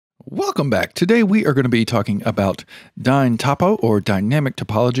Welcome back. Today we are going to be talking about Dyntopo or dynamic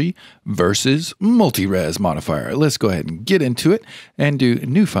topology versus multi-res modifier. Let's go ahead and get into it and do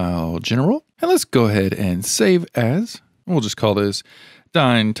new file general. And let's go ahead and save as. We'll just call this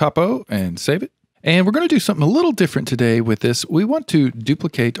Dyntopo and save it. And we're going to do something a little different today with this. We want to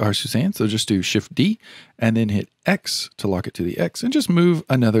duplicate our Suzanne. So just do Shift D and then hit X to lock it to the X and just move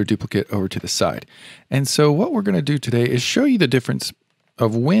another duplicate over to the side. And so what we're going to do today is show you the difference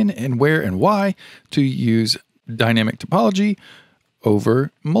of when and where and why to use dynamic topology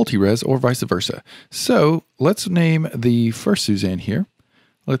over multi-res or vice versa. So let's name the first Suzanne here.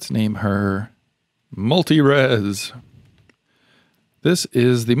 Let's name her multi-res. This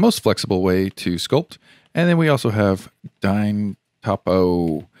is the most flexible way to sculpt. And then we also have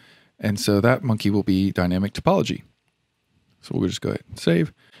Dyntopo. And so that monkey will be dynamic topology. So we'll just go ahead and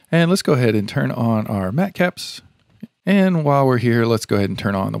save. And let's go ahead and turn on our matte caps. And while we're here, let's go ahead and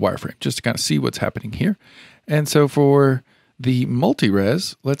turn on the wireframe just to kind of see what's happening here. And so for the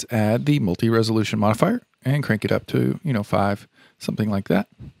multi-res, let's add the multi-resolution modifier and crank it up to, 5, something like that.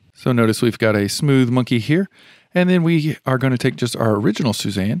 So notice we've got a smooth monkey here. And then we are going to take just our original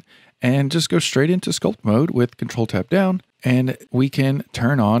Suzanne and just go straight into sculpt mode with Control Tab down. And we can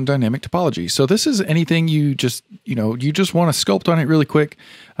turn on dynamic topology. So this is anything you just want to sculpt on it really quick.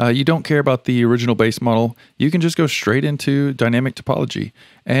 You don't care about the original base model. You can just go straight into dynamic topology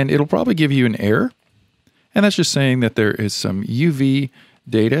and it'll probably give you an error. And that's just saying that there is some UV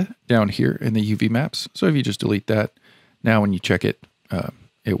data down here in the UV maps. So if you just delete that, now when you check it,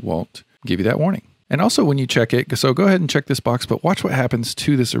 it won't give you that warning. And also when you check it, so go ahead and check this box, but watch what happens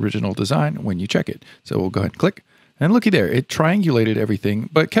to this original design when you check it. So we'll go ahead and click. And looky there, it triangulated everything,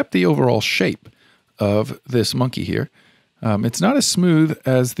 but kept the overall shape of this monkey here. It's not as smooth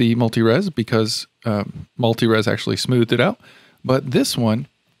as the multi-res because multi-res actually smoothed it out. But this one,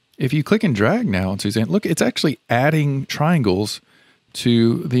 if you click and drag now on Suzanne, look, it's actually adding triangles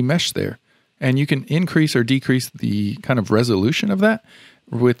to the mesh there. And you can increase or decrease the kind of resolution of that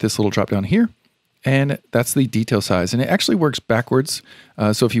with this little drop down here. And that's the detail size. And it actually works backwards.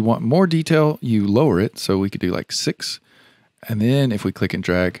 So if you want more detail, you lower it. So we could do like 6. And then if we click and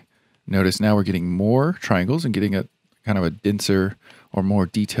drag, notice now we're getting more triangles and getting a kind of a denser or more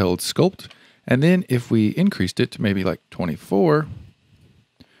detailed sculpt. And then if we increased it to maybe like 24,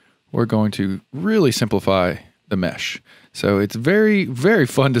 we're going to really simplify the mesh. So it's very, very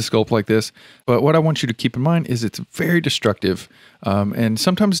fun to sculpt like this. But what I want you to keep in mind is it's very destructive and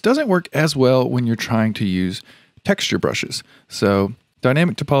sometimes doesn't work as well when you're trying to use texture brushes. So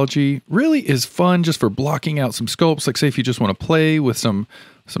dynamic topology really is fun just for blocking out some sculpts. Like say if you just want to play with some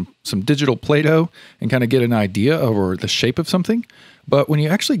digital Play-Doh and kind of get an idea or the shape of something. But when you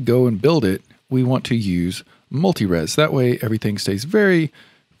actually go and build it, we want to use multi-res. That way everything stays very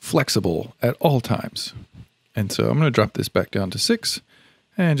flexible at all times. And so I'm going to drop this back down to 6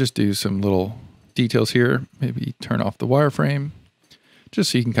 and just do some little details here. Maybe turn off the wireframe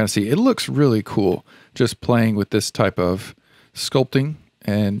just so you can kind of see. It looks really cool just playing with this type of sculpting.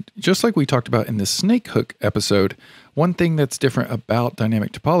 And just like we talked about in the snake hook episode, one thing that's different about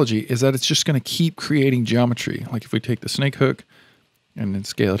dynamic topology is that it's just going to keep creating geometry. Like if we take the snake hook and then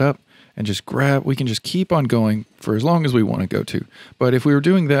scale it up and just grab, we can just keep on going for as long as we want to go to. But if we were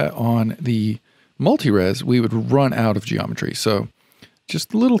doing that on the multi-res, we would run out of geometry. So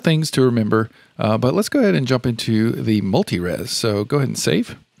just little things to remember, but let's go ahead and jump into the multi-res. So go ahead and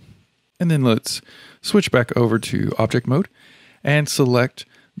save. And then let's switch back over to object mode and select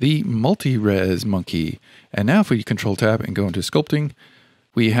the multi-res monkey. And now if we Control Tab and go into sculpting,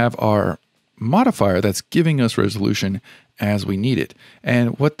 we have our modifier that's giving us resolution as we need it.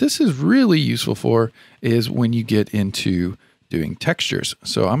 And what this is really useful for is when you get into doing textures.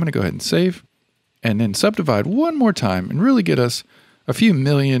 So I'm going to go ahead and save. And then subdivide one more time and really get us a few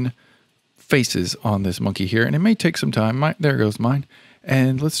million faces on this monkey here. And it may take some time. There goes mine.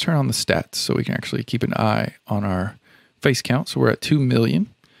 And let's turn on the stats so we can actually keep an eye on our face count. So we're at 2 million.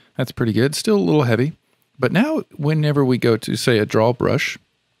 That's pretty good. Still a little heavy. But now whenever we go to, say, a draw brush,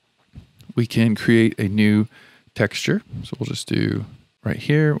 we can create a new texture. So we'll just do right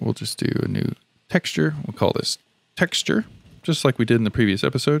here. We'll just do a new texture. We'll call this texture, just like we did in the previous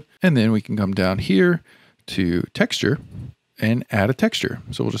episode. And then we can come down here to texture and add a texture.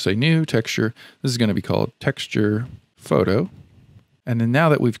 So we'll just say new texture. This is going to be called texture photo. And then now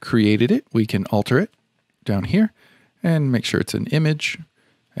that we've created it, we can alter it down here and make sure it's an image,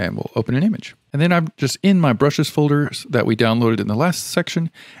 and we'll open an image. And then I'm just in my brushes folder that we downloaded in the last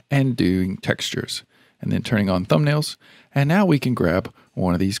section and doing textures. and then turning on thumbnails. And now we can grab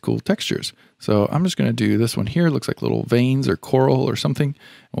one of these cool textures. So I'm just going to do this one here. It looks like little veins or coral or something.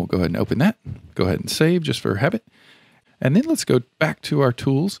 We'll go ahead and open that. Go ahead and save just for habit. And then let's go back to our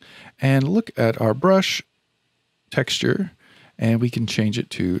tools and look at our brush texture, and we can change it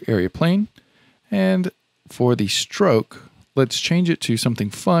to area plane. And for the stroke, let's change it to something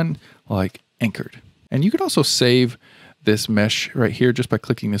fun like anchored. And you can also save this mesh right here just by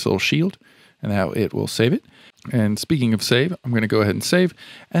clicking this little shield, and now it will save it. And speaking of save, I'm going to go ahead and save,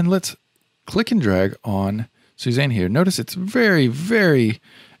 and let's click and drag on Suzanne here. Notice it's very, very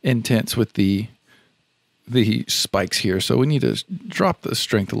intense with the spikes here. So we need to drop the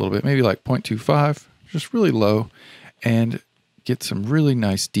strength a little bit, maybe like 0.25, just really low, and get some really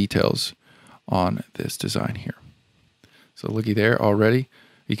nice details on this design here. So looky there already.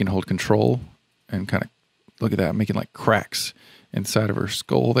 You can hold control and kind of look at that, making like cracks inside of her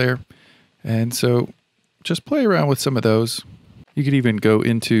skull there. And so just play around with some of those. You could even go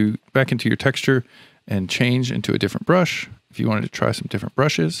back into your texture and change into a different brush if you wanted to try some different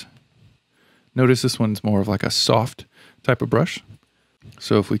brushes. Notice this one's more of like a soft type of brush.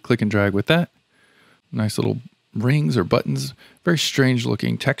 So if we click and drag with that, nice little rings or buttons, very strange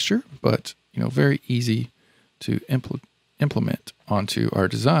looking texture, but very easy to implement onto our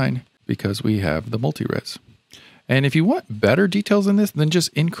design because we have the multi-res. And if you want better details in this, then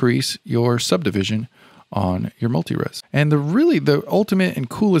just increase your subdivision on your multi-res. And the ultimate and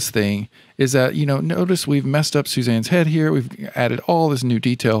coolest thing is that, notice we've messed up Suzanne's head here. We've added all this new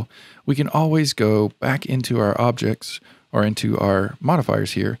detail. We can always go back into our objects or into our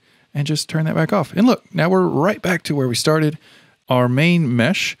modifiers here and just turn that back off. And look, now we're right back to where we started. Our main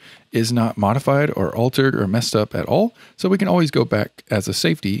mesh is not modified or altered or messed up at all. So we can always go back as a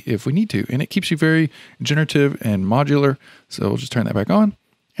safety if we need to. And it keeps you very generative and modular. So we'll just turn that back on.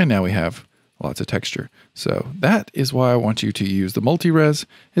 And now we have lots of texture. So that is why I want you to use the multi-res,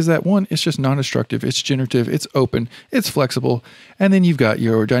 is that one, it's just non-destructive, it's generative, it's open, it's flexible. And then you've got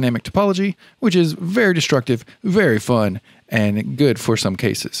your dynamic topology, which is very destructive, very fun, and good for some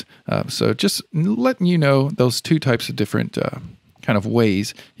cases. So just letting you know those two types of different kind of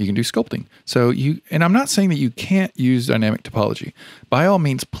ways you can do sculpting. So and I'm not saying that you can't use dynamic topology. By all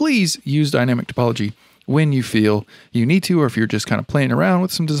means, please use dynamic topology when you feel you need to, or if you're just kind of playing around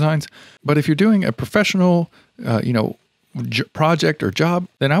with some designs. But if you're doing a professional, project or job,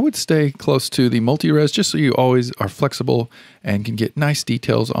 then I would stay close to the multi-res just so you always are flexible and can get nice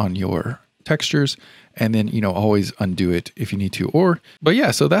details on your textures, and then, always undo it if you need to. But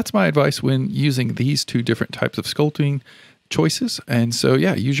yeah, so that's my advice when using these two different types of sculpting choices. And so,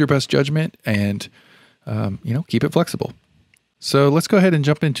 yeah, use your best judgment and, keep it flexible. So let's go ahead and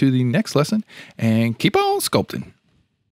jump into the next lesson and keep on sculpting.